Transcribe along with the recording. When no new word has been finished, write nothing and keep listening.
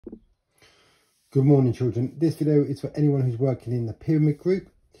Good morning, children. This video is for anyone who's working in the pyramid group.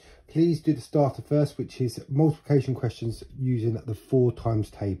 Please do the starter first, which is multiplication questions using the 4 times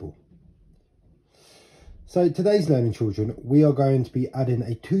table. So today's learning, children, we are going to be adding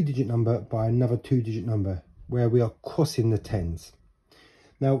a 2-digit number by another 2-digit number where we are crossing the tens.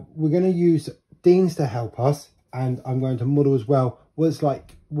 Now we're going to use Dean's to help us, and I'm going to model as well what it's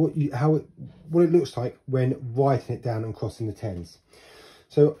like, what it looks like when writing it down and crossing the tens.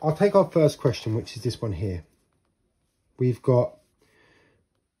 So I'll take our first question, which is this one here. We've got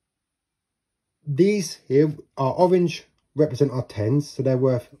these here. Our orange represent our tens, so they're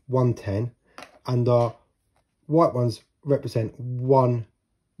worth 110, and our white ones represent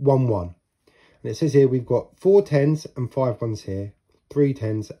 111. And it says here we've got 4 tens and 5 ones here, 3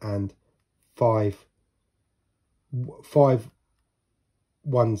 tens and 5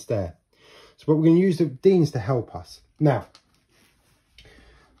 ones there. So we're going to use the Deans to help us. Now,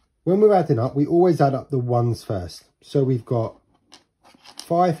 when we're adding up, we always add up the ones first. So we've got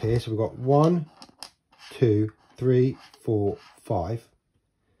 5 here. So we've got 1, 2, 3, 4, 5,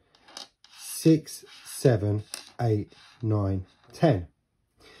 6, 7, 8, 9, 10.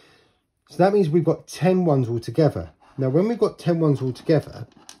 So that means we've got 10 ones all together. Now, when we've got 10 ones all together,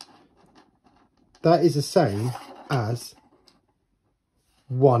 that is the same as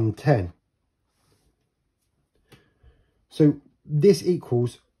 110. So this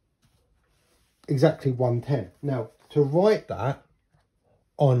equals exactly 110. Now, to write that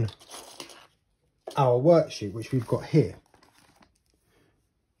on our worksheet, which we've got here,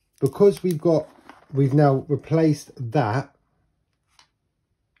 because we've now replaced that,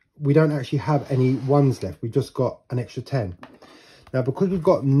 we don't actually have any ones left. We've just got an extra 10. Now, because we've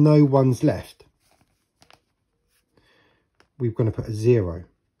got no ones left, we're going to put a 0.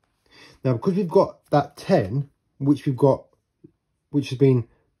 Now, because we've got that 10, which has been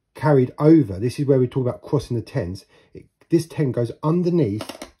carried over, this is where we talk about crossing the tens. This 10 goes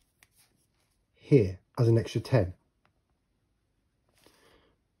underneath here as an extra 10.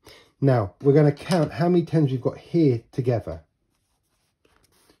 Now we're going to count how many tens we've got here together.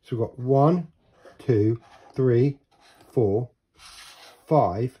 So we've got 1, 2, 3, 4,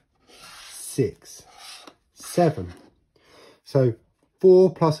 5, 6, 7. So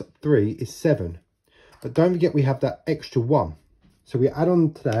 4 plus 3 is 7. But don't forget we have that extra 1. So we add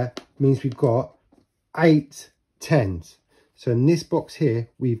on to that, means we've got 8 tens. So in this box here,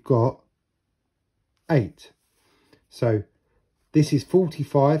 we've got 8. So this is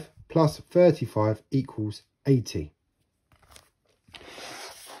 45 plus 35 equals 80.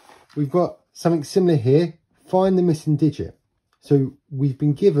 We've got something similar here. Find the missing digit. So we've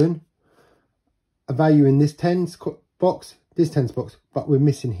been given a value in this tens box, but we're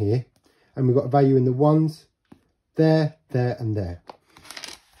missing here. And we've got a value in the ones, there, and there.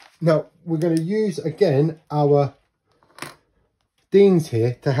 Now we're going to use again our Deans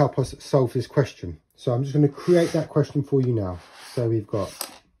here to help us solve this question. So I'm just going to create that question for you now. So we've got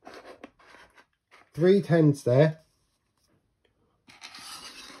 3 tens there,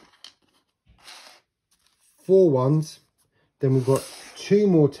 4 ones, then we've got 2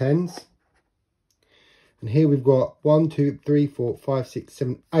 more tens, and here we've got 1, 2, 3, 4, 5, 6,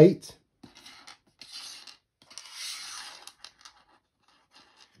 7, 8.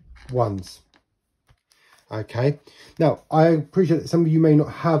 Ones. Okay, now I appreciate that some of you may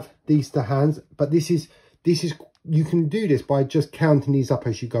not have these to hand, but this is you can do this by just counting these up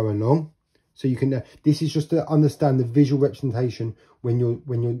as you go along. So you can this is just to understand the visual representation when you're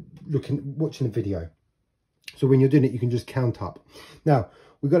watching the video. So when you're doing it, you can just count up. Now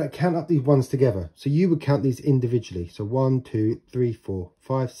we've got to count up these ones together. So you would count these individually. So 1, 2, 3, 4,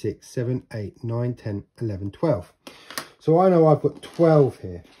 5, 6, 7, 8, 9, 10, 11, 12. So I know I've got 12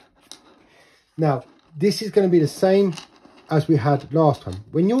 here. Now, this is going to be the same as we had last time.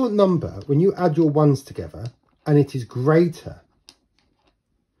 When you add your ones together and it is greater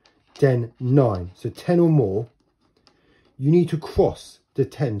than 9, so 10 or more, you need to cross the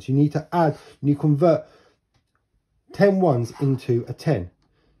tens. You need to convert 10 ones into a 10.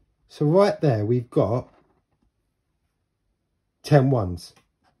 So right there, we've got 10 ones.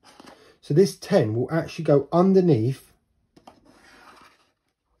 So this 10 will actually go underneath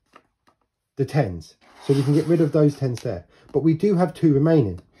the tens, so we can get rid of those tens there, but we do have 2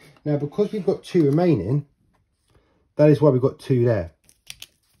 remaining. Now because we've got 2 remaining, that is why we've got 2 there.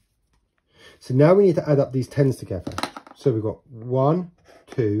 So now we need to add up these tens together. So we've got 1,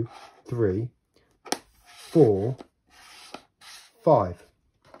 2, 3, 4, 5.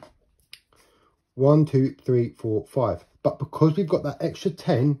 1, 2, 3, 4, 5. But because we've got that extra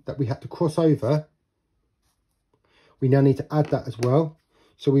 10 that we had to cross over, we now need to add that as well.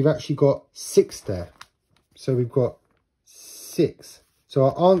 So we've actually got 6 there. So we've got 6. So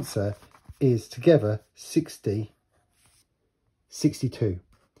our answer is together 60, 62.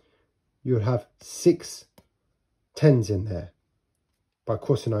 You would have 6 10s in there by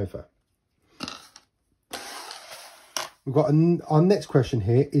crossing over. We've got our next question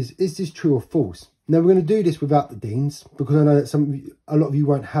here is this true or false? Now we're going to do this without the deans because I know that a lot of you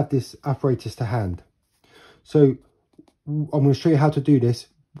won't have this apparatus to hand. So I'm going to show you how to do this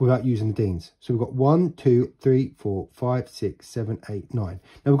without using the deans. So we've got 1, 2, 3, 4, 5, 6, 7, 8, 9.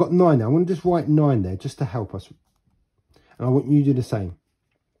 Now we've got 9 now. I'm going to just write 9 there just to help us. And I want you to do the same.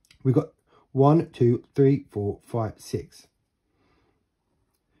 We've got 1, 2, 3, 4, 5, 6.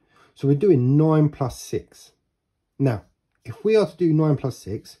 So we're doing 9 plus 6. Now, if we are to do 9 plus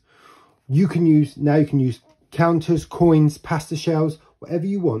 6, you can use counters, coins, pasta shells, whatever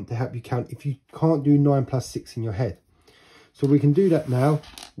you want to help you count if you can't do 9 plus 6 in your head. So we can do that now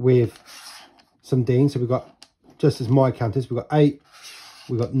with some deans. So we've got, just as my counters, we've got 8,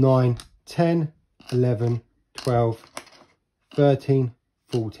 we've got 9, 10, 11, 12, 13,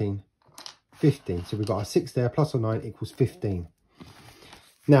 14, 15. So we've got our 6 there, plus our 9 equals 15.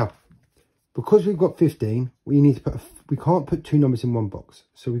 Now, because we've got 15, we need to put we can't put 2 numbers in one box.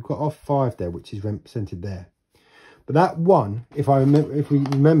 So we've got our 5 there, which is represented there. But that 1, if we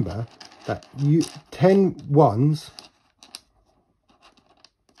remember that 10 1s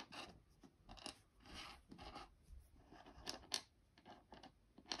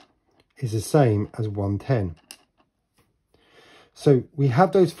is the same as 1 10. So we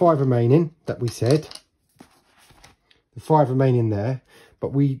have those 5 remaining that we said, the 5 remaining there,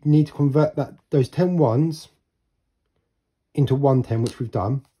 but we need to convert those 10 1s into 1 10, which we've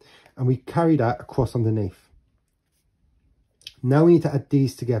done, and we carry that across underneath. Now we need to add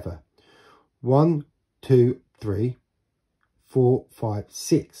these together. 1, 2, 3, 4, 5,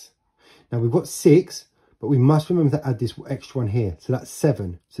 6. Now we've got 6, but we must remember to add this extra one here. So that's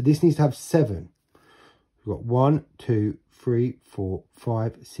 7. So this needs to have 7. We've got 1, 2, 3, 4,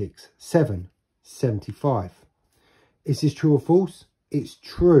 5, 6, 7. 75. Is this true or false? It's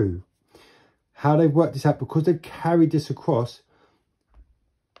true. How they've worked this out, because they've carried this across,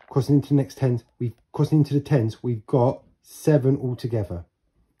 crossing into the next 10s, crossing into the 10s, we've got 7 altogether.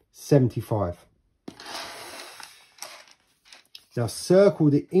 75. Now circle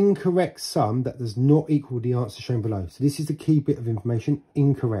the incorrect sum that does not equal the answer shown below. So this is the key bit of information,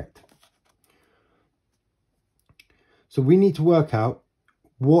 incorrect. So we need to work out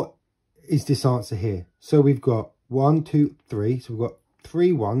what is this answer here. So we've got 1, 2, 3. So we've got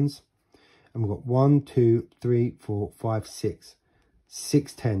 3 1s. And we've got 1, 2, 3, 4, 5, 6.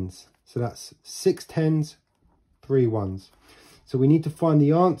 6 10s. So that's 6 10s, 3 1s. So we need to find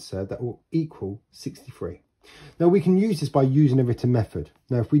the answer that will equal 63. Now we can use this by using a written method.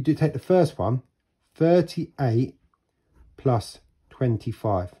 Now if we do take the first one, 38 plus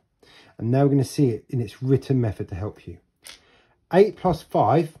 25. And now we're going to see it in its written method to help you. 8 plus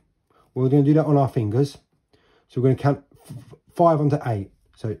 5, we're going to do that on our fingers. So we're going to count 5 onto 8.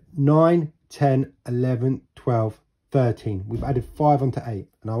 So 9, 10, 11, 12, 13. We've added 5 onto 8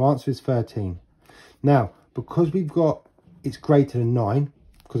 and our answer is 13. Now, because we've got it's greater than 9,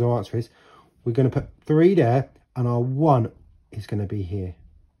 because our answer is, we're going to put 3 there and our 1 is going to be here.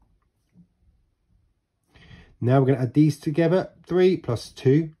 Now we're going to add these together. 3 plus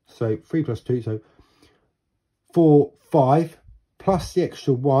 2, so 3 plus 2, so 4, 5, plus the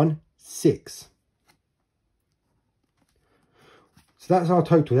extra 1, 6. So that's our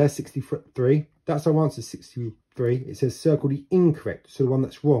total there, 63. That's our answer, 63. It says circle the incorrect, so the one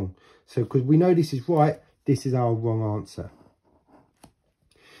that's wrong. So because we know this is right, this is our wrong answer.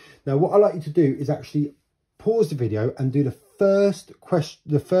 Now what I'd like you to do is actually pause the video and do the first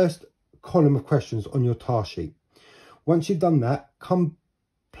column of questions on your task sheet. Once you've done that, come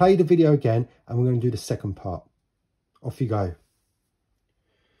play the video again and we're going to do the second part. Off you go.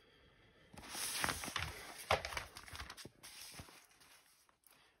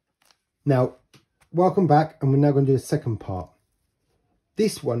 Now, welcome back, and we're now going to do the second part.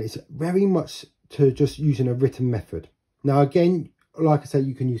 This one is very much to just using a written method. Now, again, like I said,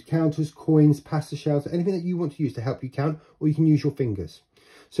 you can use counters, coins, pasta shells, anything that you want to use to help you count, or you can use your fingers.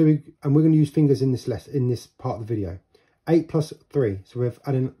 So, we're going to use fingers in this part of the video. 8 plus 3, so we're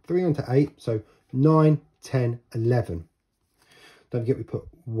adding 3 onto 8, so 9, 10, 11. Don't forget we put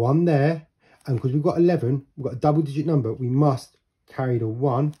 1 there, and because we've got 11, we've got a double-digit number, we must carry the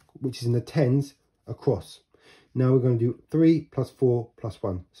 1, which is in the 10s, across. Now we're going to do 3 plus 4 plus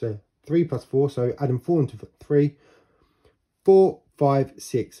 1. So 3 plus 4, so adding 4 into 3. 4, 5,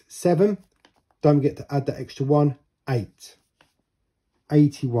 6, 7. Don't forget to add that extra 1, 8.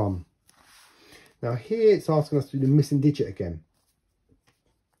 81. Now here it's asking us to do the missing digit again.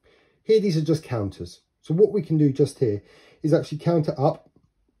 Here these are just counters. So what we can do just here is actually count it up.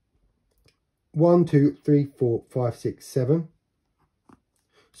 1, 2, 3, 4, 5, 6, 7.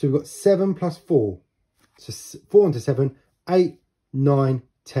 So we've got 7 plus 4. So 4 into 7, 8, 9,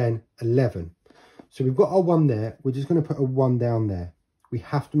 10, 11. So we've got our 1 there. We're just going to put a 1 down there. We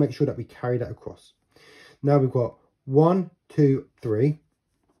have to make sure that we carry that across. Now we've got 1, 2, 3.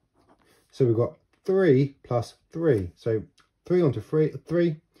 So we've got 3 plus 3. So 3 onto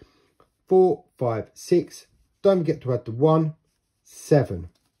 3, 4, 5, 6. Don't forget to add the 1, 7.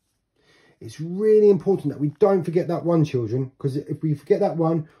 It's really important that we don't forget that 1, children, because if we forget that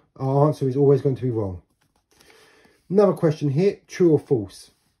 1, our answer is always going to be wrong. Another question here, true or false?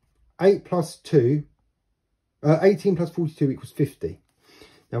 18 plus 42 equals 50.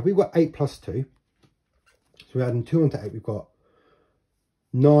 Now, if we've got 8 plus 2, so we're adding 2 onto 8, we've got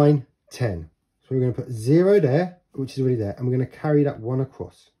 9, 10. So we're going to put 0 there, which is already there, and we're going to carry that 1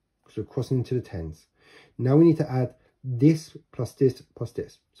 across, because we're crossing into the tens. Now we need to add this plus this plus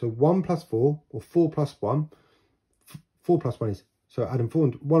this. So 1 plus 4, or 4 plus 1, 4 plus 1 is, so adding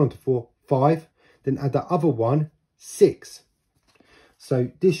 1 onto 4, 5, then add that other 1, 6.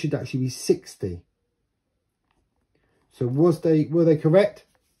 So this should actually be 60. So were they correct?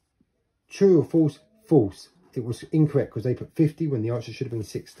 True or false? False. It was incorrect because they put 50 when the answer should have been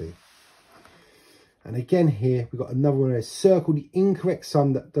 60. And again here, we've got another one there. Circle the incorrect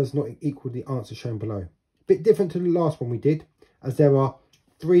sum that does not equal the answer shown below. Bit different to the last one we did, as there are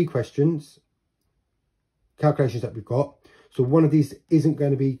 3 calculations that we've got. So one of these isn't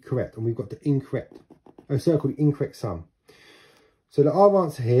going to be correct, and we've got the circle the incorrect sum. So our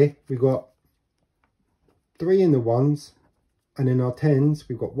answer here, we've got 3 in the ones, and in our tens,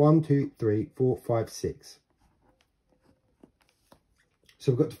 we've got 1, 2, 3, 4, 5, 6.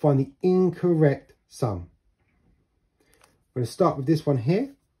 So we've got to find the incorrect sum. I'm going to start with this one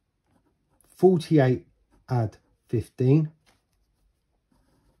here. 48 add 15.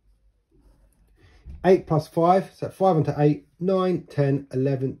 8 plus 5, so 5 onto 8, 9, 10,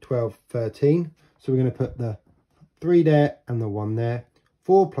 11, 12, 13. So we're going to put the 3 there and the 1 there.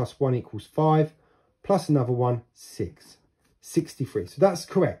 4 plus 1 equals 5, plus another 1, 6. 63. So that's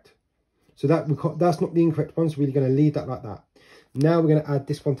correct. So that's not the incorrect one, so we're going to leave that like that. Now we're going to add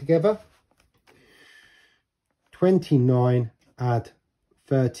this one together. 29 add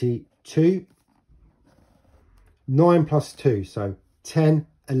 32. 9 plus 2, so 10,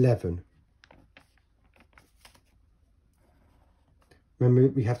 11. Remember,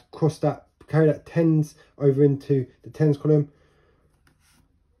 we have to cross that, carry that tens over into the tens column.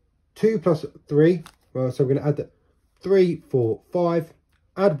 2 plus 3, well, so we're going to add that 3, 4, 5,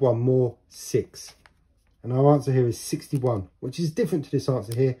 add 1 more, 6. And our answer here is 61, which is different to this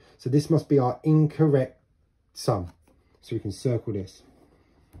answer here. So this must be our incorrect sum. So we can circle this.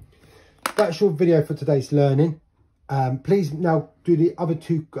 That's your video for today's learning. Please now do the other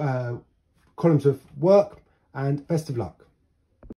 2 columns of work, and best of luck.